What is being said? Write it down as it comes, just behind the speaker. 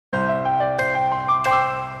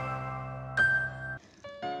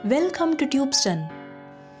Welcome to TubeStun.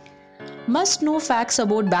 Must know facts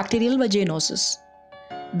about bacterial vaginosis.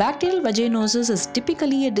 Bacterial vaginosis is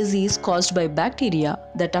typically a disease caused by bacteria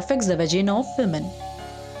that affects the vagina of women.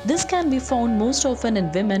 This can be found most often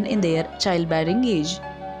in women in their childbearing age.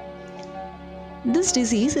 This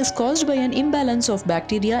disease is caused by an imbalance of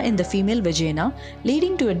bacteria in the female vagina,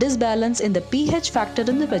 leading to a disbalance in the pH factor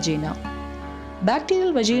in the vagina.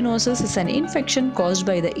 Bacterial vaginosis is an infection caused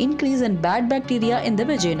by the increase in bad bacteria in the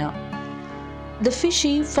vagina. The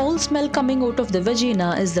fishy, foul smell coming out of the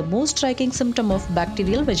vagina is the most striking symptom of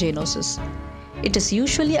bacterial vaginosis. It is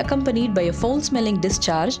usually accompanied by a foul-smelling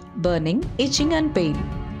discharge, burning, itching and pain.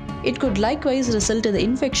 It could likewise result in the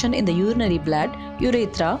infection in the urinary bladder,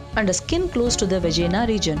 urethra and a skin close to the vagina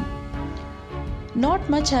region. Not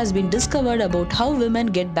much has been discovered about how women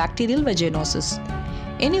get bacterial vaginosis.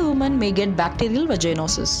 Any woman may get bacterial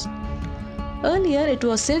vaginosis. Earlier, it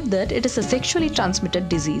was said that it is a sexually transmitted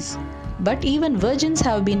disease, but even virgins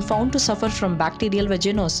have been found to suffer from bacterial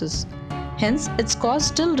vaginosis. Hence, its cause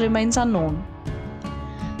still remains unknown.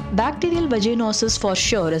 Bacterial vaginosis for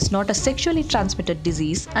sure is not a sexually transmitted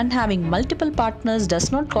disease, and having multiple partners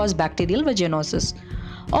does not cause bacterial vaginosis.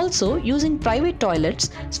 Also, using private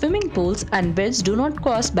toilets, swimming pools and beds do not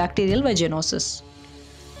cause bacterial vaginosis.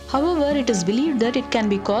 However, it is believed that it can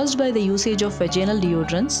be caused by the usage of vaginal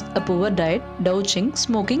deodorants, a poor diet, douching,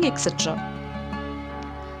 smoking, etc.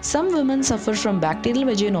 Some women suffer from bacterial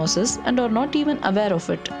vaginosis and are not even aware of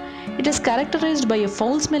it. It is characterized by a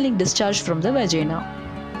foul-smelling discharge from the vagina.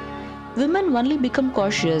 Women only become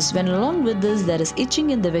cautious when along with this there is itching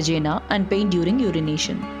in the vagina and pain during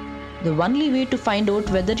urination. The only way to find out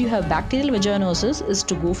whether you have bacterial vaginosis is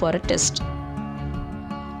to go for a test.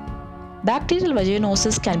 Bacterial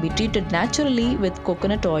vaginosis can be treated naturally with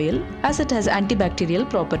coconut oil as it has antibacterial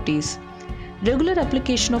properties. Regular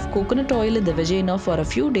application of coconut oil in the vagina for a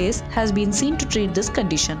few days has been seen to treat this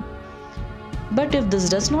condition. But if this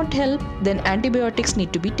does not help, then antibiotics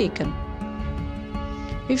need to be taken.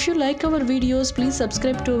 If you like our videos, please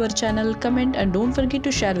subscribe to our channel, comment and don't forget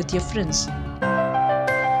to share with your friends.